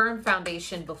firm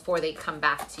foundation before they come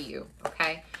back to you,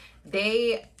 okay?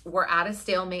 They were at a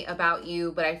stalemate about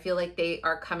you, but I feel like they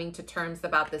are coming to terms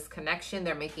about this connection.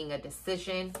 They're making a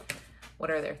decision.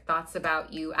 What are their thoughts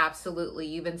about you? Absolutely.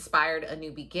 You've inspired a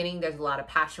new beginning. There's a lot of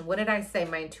passion. What did I say?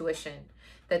 My intuition.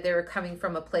 That they were coming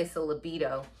from a place of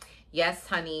libido. Yes,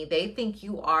 honey, they think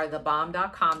you are the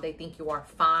bomb.com. They think you are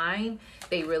fine.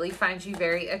 They really find you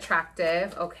very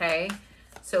attractive, okay?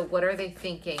 So what are they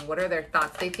thinking? What are their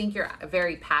thoughts? They think you're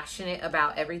very passionate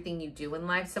about everything you do in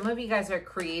life. Some of you guys are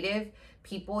creative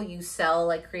people. You sell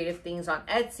like creative things on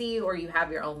Etsy, or you have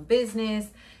your own business,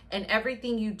 and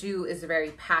everything you do is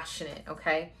very passionate,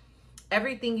 okay?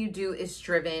 Everything you do is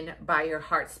driven by your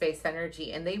heart space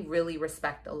energy, and they really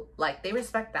respect, they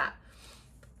respect that.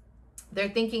 They're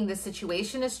thinking the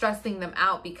situation is stressing them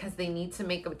out because they need to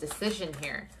make a decision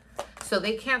here. So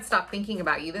they can't stop thinking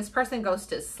about you. This person goes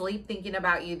to sleep thinking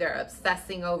about you. They're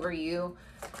obsessing over you.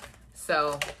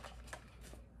 So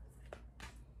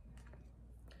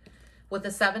with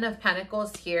the Seven of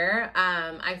Pentacles here,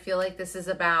 I feel like this is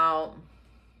about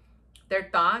their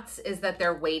thoughts is that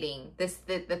they're waiting.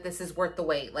 That this is worth the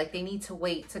wait. Like they need to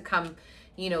wait to come,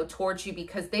 you know, towards you,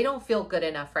 because they don't feel good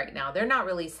enough right now. They're not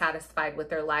really satisfied with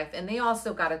their life, and they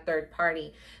also got a third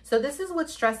party. So this is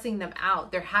what's stressing them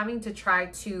out. They're having to try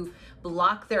to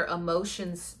block their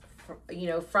emotions, you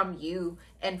know, from you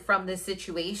and from this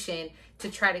situation to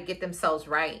try to get themselves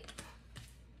right.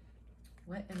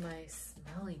 What am I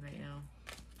smelling right now?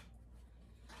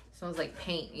 Smells like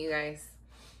paint, you guys.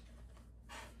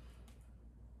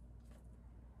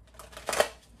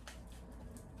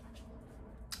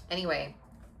 Anyway,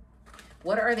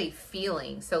 what are they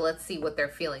feeling? So let's see what they're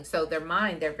feeling. So their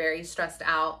mind, they're very stressed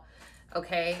out.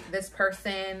 Okay, this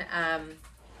person,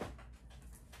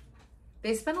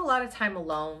 they spend a lot of time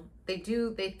alone. They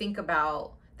think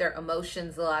about their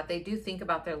emotions a lot. They do think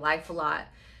about their life a lot.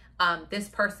 This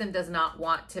person does not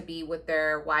want to be with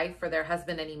their wife or their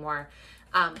husband anymore.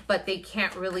 But they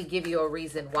can't really give you a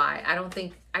reason why.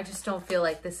 I just don't feel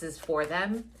like this is for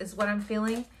them, is what I'm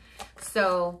feeling.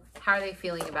 So how are they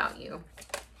feeling about you?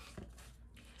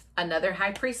 Another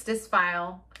High Priestess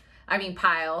pile.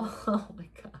 Oh my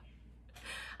God.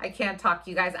 I can't talk,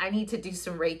 you guys. I need to do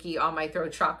some Reiki on my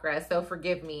throat chakra. So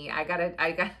forgive me. I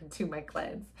gotta do my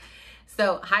cleanse.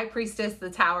 So High Priestess, the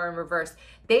Tower in reverse.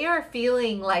 They are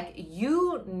feeling like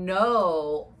you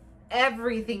know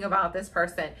everything about this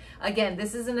person. Again,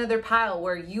 this is another pile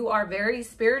where you are very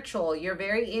spiritual. You're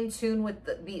very in tune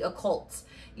with the occult.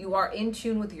 You are in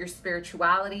tune with your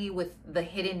spirituality, with the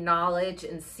hidden knowledge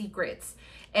and secrets.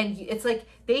 And it's like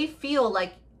they feel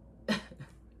like,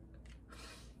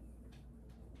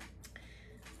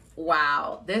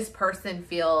 wow, this person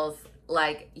feels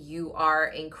like you are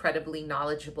incredibly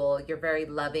knowledgeable, you're very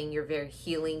loving, you're very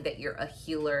healing, that you're a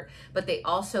healer, but they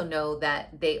also know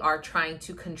that they are trying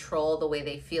to control the way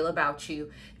they feel about you.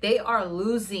 They are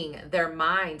losing their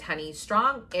mind, honey.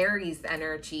 Strong Aries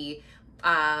energy,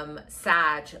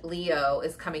 Sag, Leo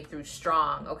is coming through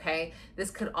strong, okay?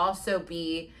 This could also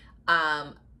be,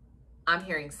 I'm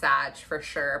hearing Sag for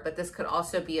sure, but this could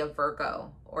also be a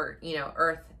Virgo or, you know,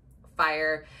 Earth,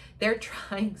 fire. They're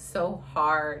trying so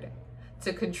hard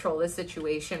to control the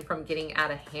situation from getting out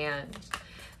of hand.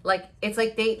 Like, it's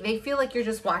like they feel like you're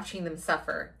just watching them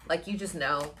suffer. Like, you just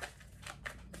know.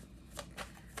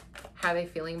 How are they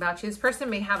feeling about you? This person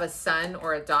may have a son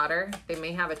or a daughter. They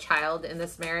may have a child in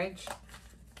this marriage.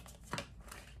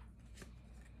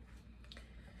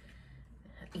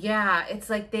 Yeah, it's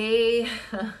like they're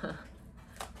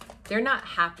not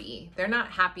happy. They're not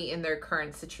happy in their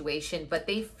current situation, but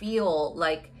they feel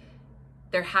like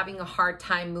they're having a hard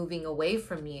time moving away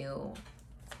from you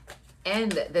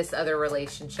and this other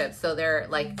relationship. So they're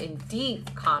like in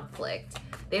deep conflict.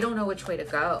 They don't know which way to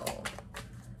go.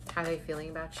 How are they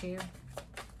feeling about you?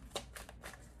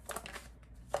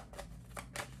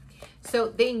 So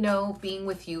they know being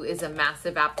with you is a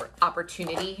massive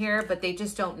opportunity here, but they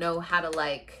just don't know how to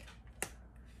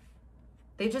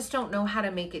they just don't know how to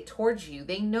make it towards you.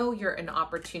 They know you're an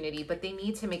opportunity, but they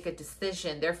need to make a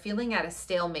decision. They're feeling at a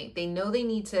stalemate. They know they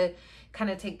need to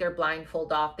kind of take their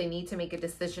blindfold off. They need to make a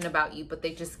decision about you, but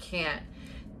they just can't.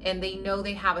 And they know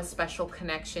they have a special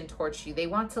connection towards you. They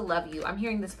want to love you. I'm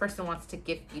hearing this person wants to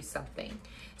gift you something.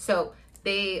 So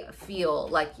they feel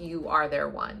like you are their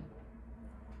one.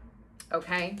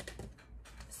 Okay?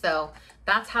 So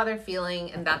that's how they're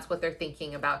feeling, and that's what they're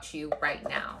thinking about you right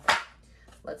now.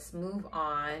 Let's move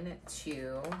on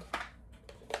to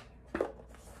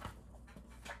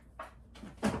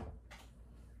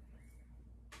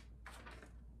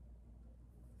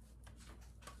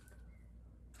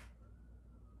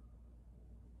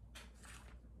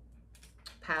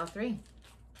pile 3.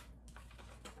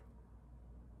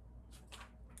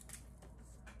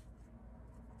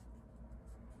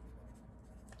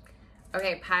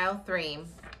 Okay, pile 3.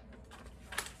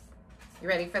 You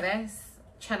ready for this?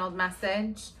 Channeled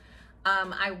message.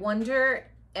 I wonder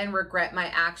and regret my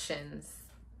actions.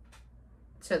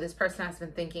 So this person has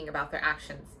been thinking about their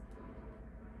actions.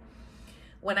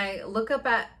 When I look up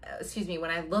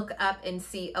when I look up and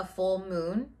see a full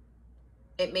moon,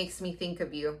 it makes me think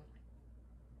of you.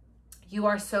 You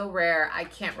are so rare, I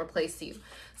can't replace you.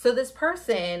 So this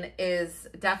person is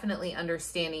definitely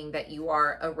understanding that you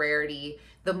are a rarity.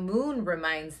 The moon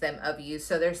reminds them of you.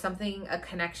 So there's a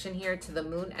connection here to the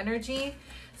moon energy.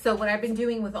 So what I've been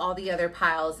doing with all the other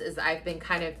piles is I've been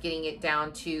kind of getting it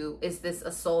down to, is this a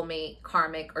soulmate,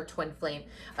 karmic, or twin flame?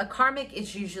 A karmic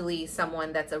is usually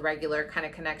someone that's a regular kind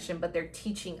of connection, but they're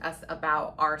teaching us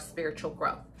about our spiritual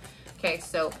growth. Okay,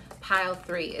 so pile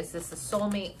 3, is this a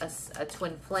soulmate, a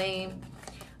twin flame,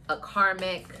 a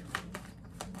karmic?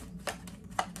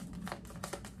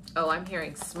 Oh, I'm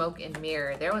hearing smoke and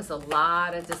mirror. There was a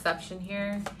lot of deception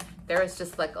here. There was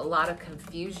just like a lot of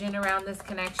confusion around this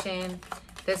connection.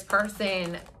 This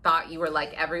person thought you were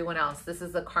like everyone else. This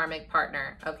is a karmic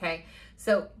partner, okay?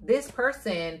 So this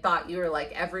person thought you were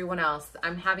like everyone else.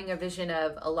 I'm having a vision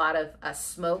of a lot of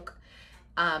smoke,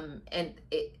 and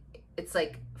it's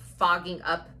like fogging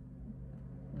up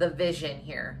the vision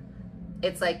here.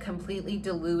 It's like completely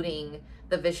diluting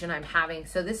the vision I'm having.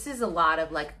 So this is a lot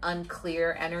of like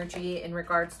unclear energy in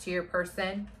regards to your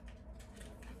person.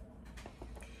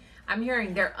 I'm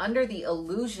hearing they're under the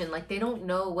illusion, like they don't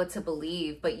know what to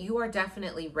believe, but you are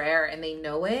definitely rare and they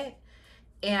know it.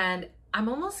 And I'm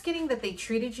almost getting that they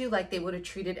treated you like they would have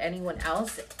treated anyone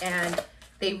else, and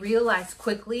they realized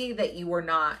quickly that you were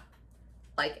not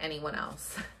like anyone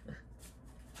else.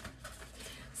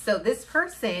 So this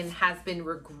person has been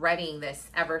regretting this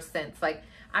ever since. Like,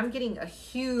 I'm getting a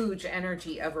huge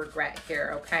energy of regret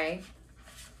here, okay?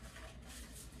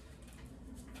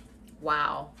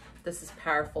 Wow, this is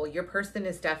powerful. Your person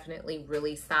is definitely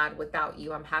really sad without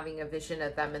you. I'm having a vision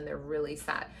of them and they're really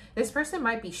sad. This person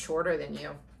might be shorter than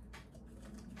you.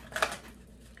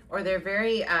 Or they're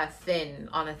very thin,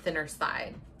 on a thinner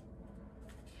side.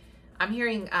 I'm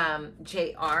hearing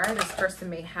JR. This person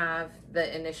may have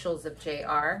the initials of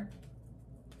JR.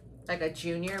 Like a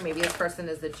junior. Maybe this person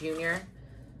is a junior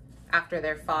after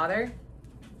their father.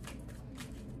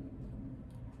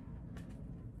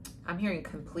 I'm hearing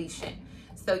completion.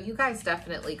 So you guys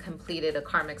definitely completed a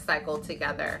karmic cycle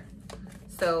together.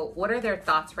 So what are their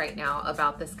thoughts right now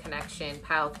about this connection?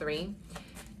 Pile 3.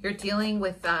 You're dealing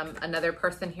with another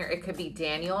person here. It could be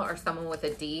Daniel or someone with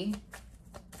a D.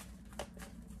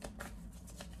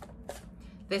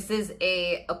 This is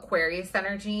a Aquarius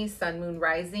energy, Sun, Moon,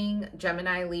 Rising,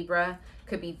 Gemini, Libra,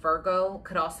 could be Virgo,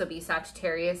 could also be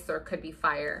Sagittarius, or could be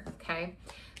fire, okay?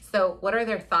 So what are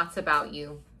their thoughts about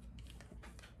you?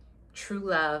 True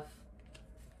love.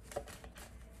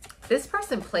 This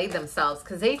person played themselves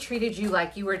because they treated you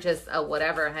like you were just a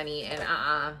whatever, honey. And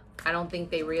I don't think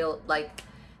they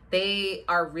they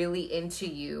are really into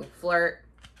you. Flirt.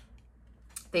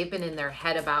 They've been in their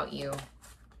head about you.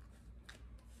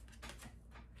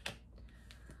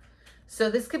 So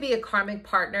this could be a karmic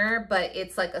partner, but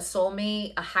it's like a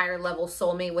soulmate, a higher level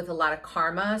soulmate with a lot of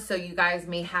karma. So you guys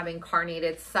may have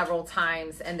incarnated several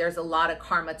times and there's a lot of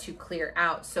karma to clear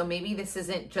out. So maybe this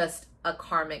isn't just a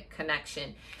karmic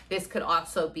connection. This could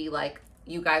also be like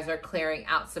you guys are clearing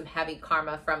out some heavy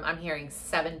karma from, I'm hearing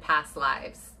 7 past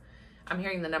lives. I'm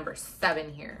hearing the number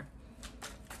 7 here.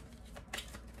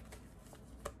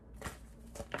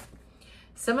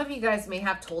 Some of you guys may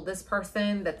have told this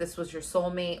person that this was your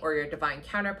soulmate or your divine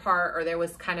counterpart, or there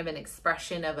was kind of an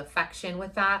expression of affection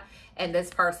with that. And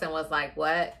this person was like,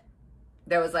 what?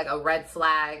 There was like a red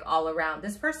flag all around.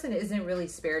 This person isn't really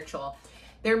spiritual.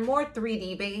 They're more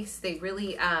 3D based. They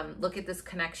really look at this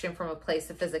connection from a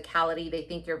place of physicality. They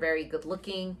think you're very good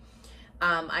looking.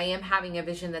 I am having a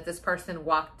vision that this person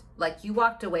you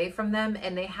walked away from them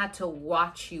and they had to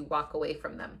watch you walk away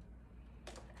from them.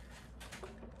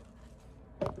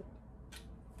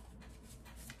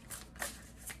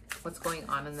 What's going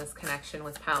on in this connection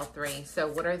with pile 3? So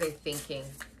what are they thinking?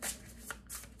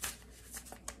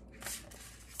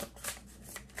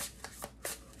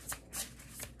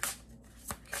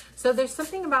 So there's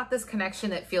something about this connection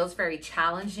that feels very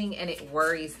challenging and it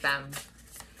worries them.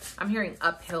 I'm hearing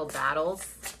uphill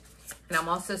battles. And I'm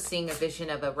also seeing a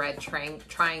vision of a red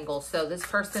triangle. So this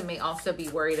person may also be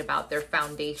worried about their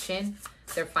foundation,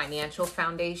 their financial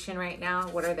foundation right now.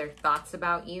 What are their thoughts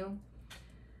about you?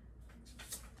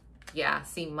 Yeah,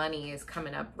 see, money is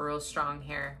coming up real strong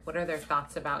here. What are their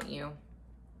thoughts about you?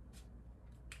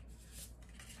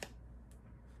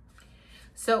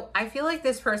 So I feel like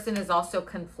this person is also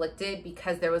conflicted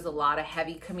because there was a lot of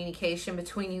heavy communication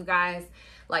between you guys,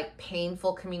 like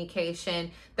painful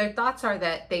communication. Their thoughts are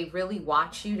that they really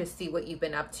watch you to see what you've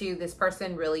been up to. This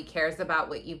person really cares about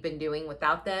what you've been doing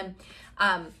without them.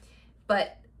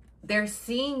 But they're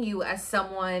seeing you as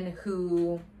someone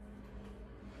who,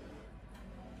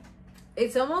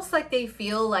 it's almost like they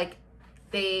feel like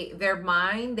they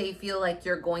feel like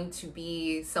you're going to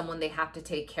be someone they have to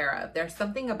take care of. There's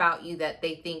something about you that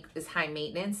they think is high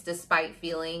maintenance, despite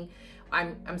feeling,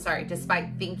 despite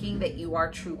thinking that you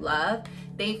are true love.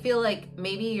 They feel like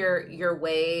maybe your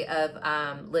way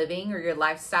of living or your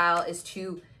lifestyle is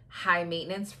too high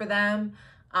maintenance for them.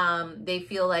 They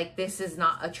feel like this is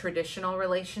not a traditional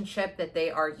relationship that they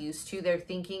are used to. They're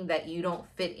thinking that you don't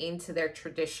fit into their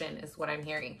tradition is what I'm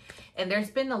hearing. And there's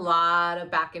been a lot of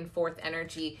back and forth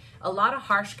energy, a lot of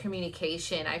harsh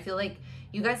communication. I feel like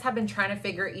you guys have been trying to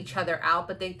figure each other out,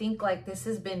 but they think like this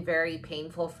has been very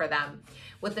painful for them.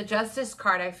 With the Justice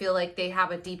card, I feel like they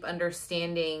have a deep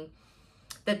understanding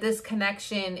that this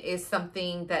connection is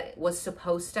something that was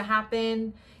supposed to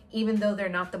happen, even though they're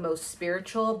not the most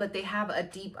spiritual, but they have a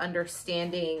deep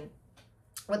understanding.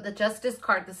 With the Justice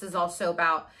card, this is also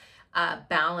about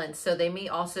balance. So they may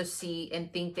also see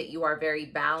and think that you are very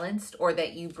balanced or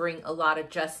that you bring a lot of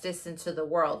justice into the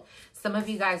world. Some of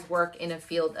you guys work in a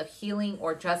field of healing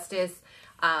or justice.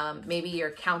 Maybe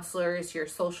you're counselors, you're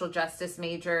social justice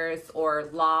majors or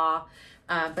law.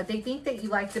 But they think that you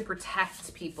like to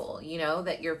protect people, you know,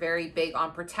 that you're very big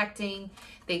on protecting.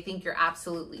 They think you're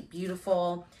absolutely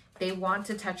beautiful. They want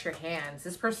to touch your hands.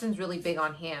 This person's really big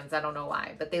on hands. I don't know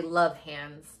why, but they love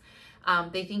hands.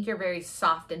 They think you're very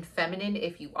soft and feminine.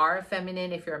 If you are a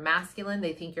feminine, if you're a masculine,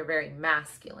 they think you're very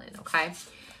masculine, okay?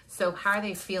 So how are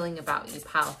they feeling about you,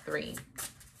 pile 3?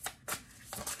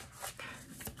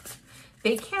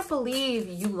 They can't believe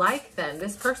you like them.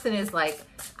 This person is like,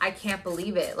 I can't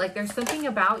believe it. Like there's something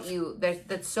about you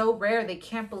that's so rare, they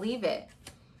can't believe it.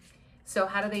 So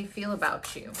how do they feel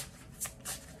about you?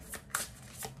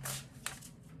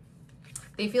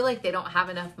 They feel like they don't have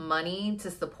enough money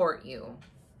to support you.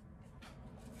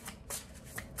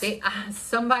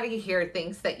 Somebody here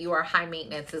thinks that you are high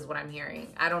maintenance is what I'm hearing.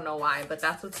 I don't know why, but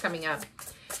that's what's coming up.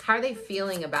 How are they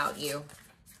feeling about you?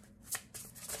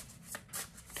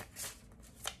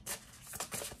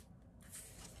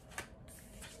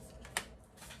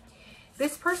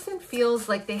 This person feels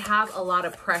like they have a lot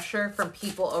of pressure from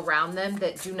people around them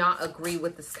that do not agree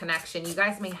with this connection. You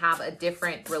guys may have a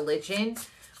different religion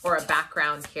or a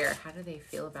background here. How do they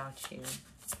feel about you?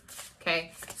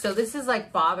 Okay, So this is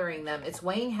like bothering them. It's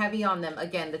weighing heavy on them.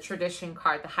 Again, the Tradition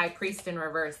card, the High Priest in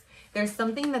reverse. There's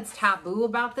something that's taboo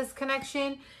about this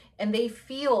connection, and they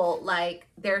feel like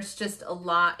there's just a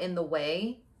lot in the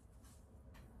way.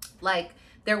 Like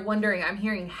they're wondering, I'm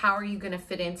hearing, how are you going to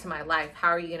fit into my life? How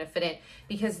are you going to fit in?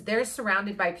 Because they're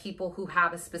surrounded by people who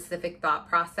have a specific thought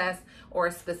process or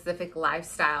a specific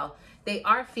lifestyle. They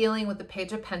are feeling with the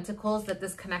Page of Pentacles that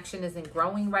this connection isn't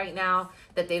growing right now,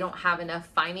 that they don't have enough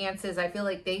finances. I feel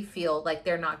like they feel like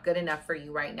they're not good enough for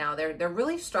you right now. They're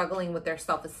really struggling with their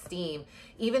self-esteem,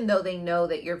 even though they know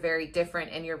that you're very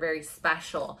different and you're very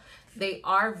special. They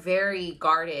are very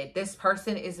guarded. This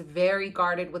person is very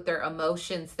guarded with their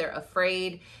emotions. They're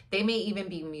afraid. They may even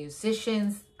be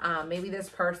musicians. Maybe this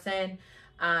person,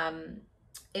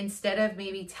 instead of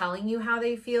maybe telling you how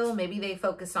they feel, maybe they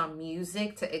focus on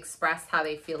music to express how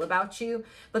they feel about you,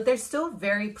 but they're still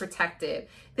very protective.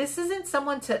 This isn't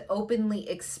someone to openly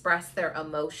express their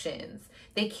emotions.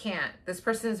 They can't. This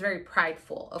person is very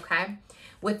prideful, okay?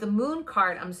 With the Moon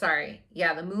card,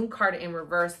 the Moon card in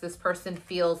reverse, this person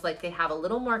feels like they have a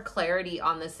little more clarity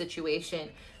on the situation.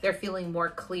 They're feeling more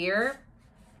clear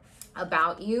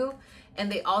about you, and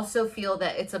they also feel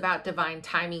that it's about divine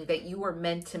timing, that you were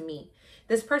meant to meet.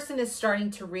 This person is starting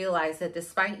to realize that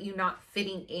despite you not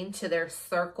fitting into their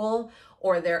circle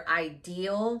or their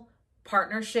ideal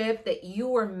partnership, that you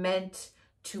were meant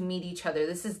to meet each other.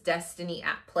 This is destiny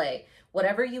at play.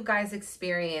 Whatever you guys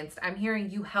experienced, I'm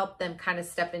hearing you help them kind of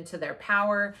step into their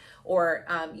power, or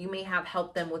you may have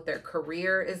helped them with their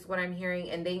career is what I'm hearing.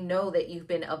 And they know that you've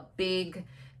been a big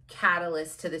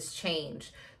catalyst to this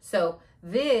change. So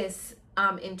this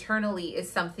internally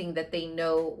is something that they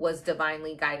know was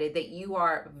divinely guided, that you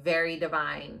are very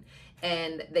divine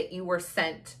and that you were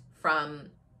sent from,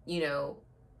 you know,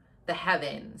 the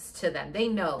heavens to them. They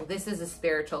know this is a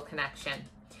spiritual connection.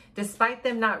 Despite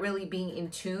them not really being in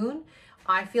tune,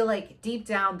 I feel like deep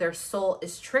down their soul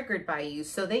is triggered by you.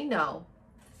 So they know.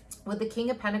 With the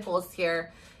King of Pentacles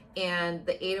here and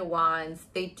the Eight of Wands,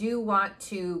 they do want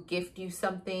to gift you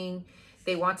something.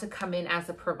 They want to come in as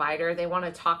a provider. They want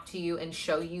to talk to you and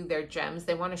show you their gems.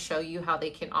 They want to show you how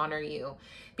they can honor you.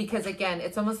 Because again,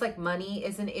 it's almost like money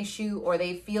is an issue, or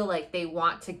they feel like they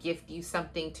want to gift you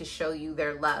something to show you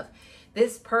their love.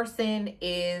 This person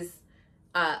is,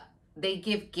 they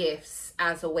give gifts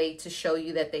as a way to show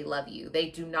you that they love you. They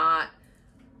do not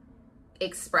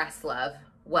express love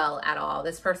well at all.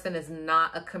 This person is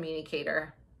not a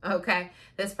communicator, okay?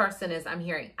 This person is, I'm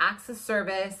hearing, acts of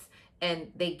service,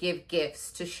 and they give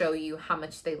gifts to show you how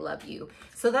much they love you.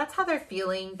 So that's how they're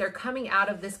feeling. They're coming out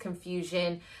of this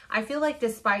confusion. I feel like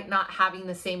despite not having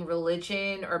the same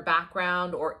religion or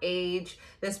background or age,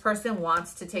 this person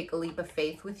wants to take a leap of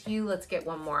faith with you. Let's get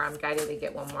one more. I'm guided to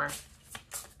get one more.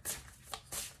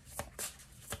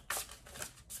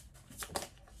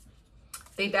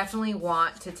 They definitely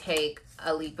want to take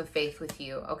a leap of faith with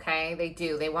you, okay? They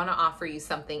do. They want to offer you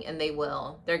something, and they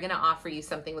will. They're going to offer you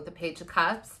something with the Page of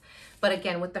Cups. But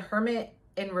again, with the Hermit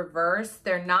in reverse,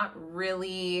 they're not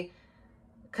really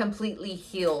completely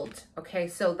healed, okay?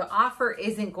 So the offer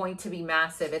isn't going to be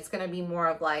massive. It's going to be more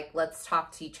of like, let's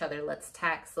talk to each other, let's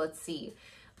text, let's see.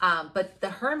 But the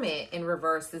Hermit in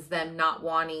reverse is them not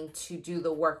wanting to do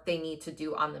the work they need to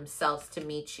do on themselves to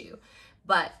meet you.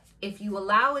 But if you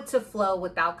allow it to flow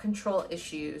without control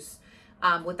issues,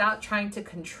 without trying to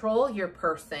control your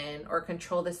person or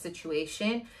control the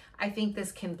situation, I think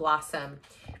this can blossom.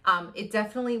 It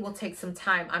definitely will take some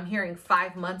time. I'm hearing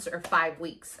 5 months or 5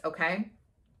 weeks, okay?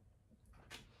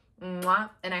 Mwah.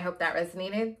 And I hope that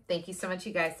resonated. Thank you so much,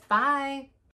 you guys. Bye.